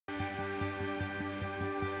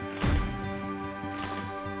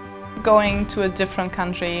Going to a different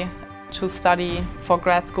country to study for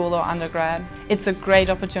grad school or undergrad, it's a great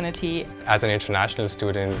opportunity. As an international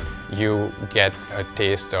student, you get a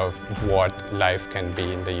taste of what life can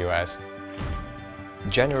be in the US.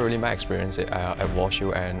 Generally, my experience at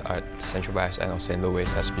WashU and at Central West and St.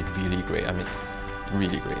 Louis has been really great. I mean,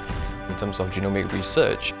 really great. In terms of genomic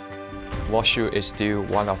research, WashU is still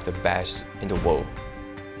one of the best in the world.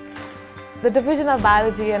 The Division of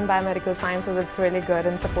Biology and Biomedical Sciences, it's really good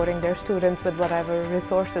in supporting their students with whatever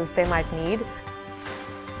resources they might need.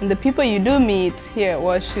 And the people you do meet here at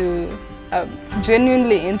WashU are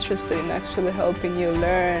genuinely interested in actually helping you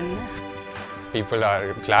learn. People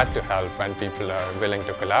are glad to help and people are willing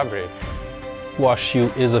to collaborate.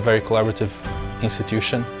 WashU is a very collaborative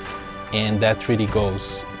institution, and that really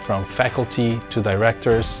goes from faculty to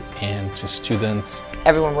directors and to students.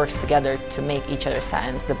 Everyone works together to make each other's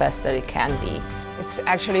science the best that it can be. It's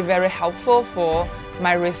actually very helpful for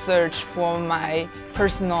my research, for my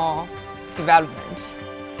personal development.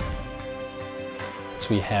 So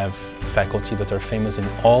we have faculty that are famous in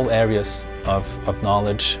all areas of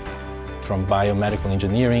knowledge, from biomedical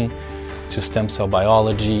engineering to stem cell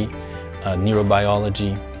biology,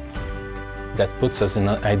 neurobiology. That puts us in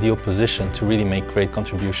an ideal position to really make great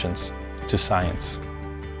contributions to science.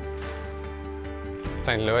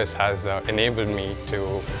 St. Louis has enabled me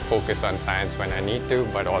to focus on science when I need to,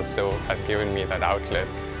 but also has given me that outlet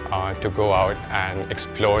to go out and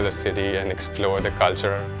explore the city and explore the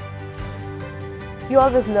culture. You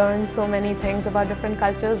always learn so many things about different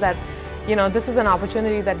cultures that, this is an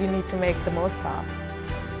opportunity that you need to make the most of.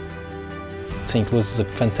 St. Louis is a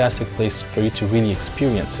fantastic place for you to really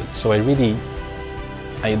experience it. So I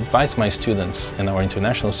advise my students and our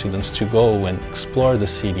international students to go and explore the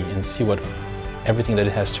city and see everything that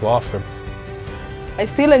it has to offer. I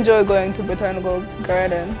still enjoy going to Botanical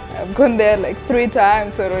Garden. I've gone there like 3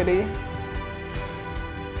 times already.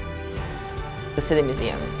 The City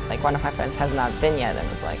Museum, like one of my friends has not been yet and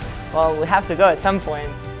was like, well, we have to go at some point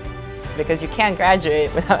because you can't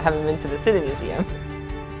graduate without having been to the City Museum.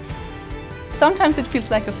 Sometimes it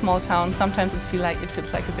feels like a small town, sometimes it feels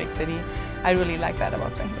like a big city. I really like that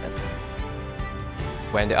about St. Louis.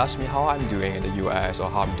 When they ask me how I'm doing in the US or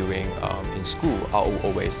how I'm doing in school, I'll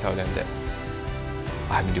always tell them that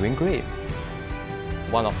I'm doing great.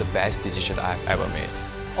 One of the best decisions I've ever made.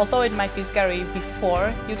 Although it might be scary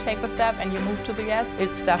before you take the step and you move to the US,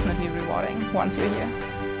 it's definitely rewarding once you're here.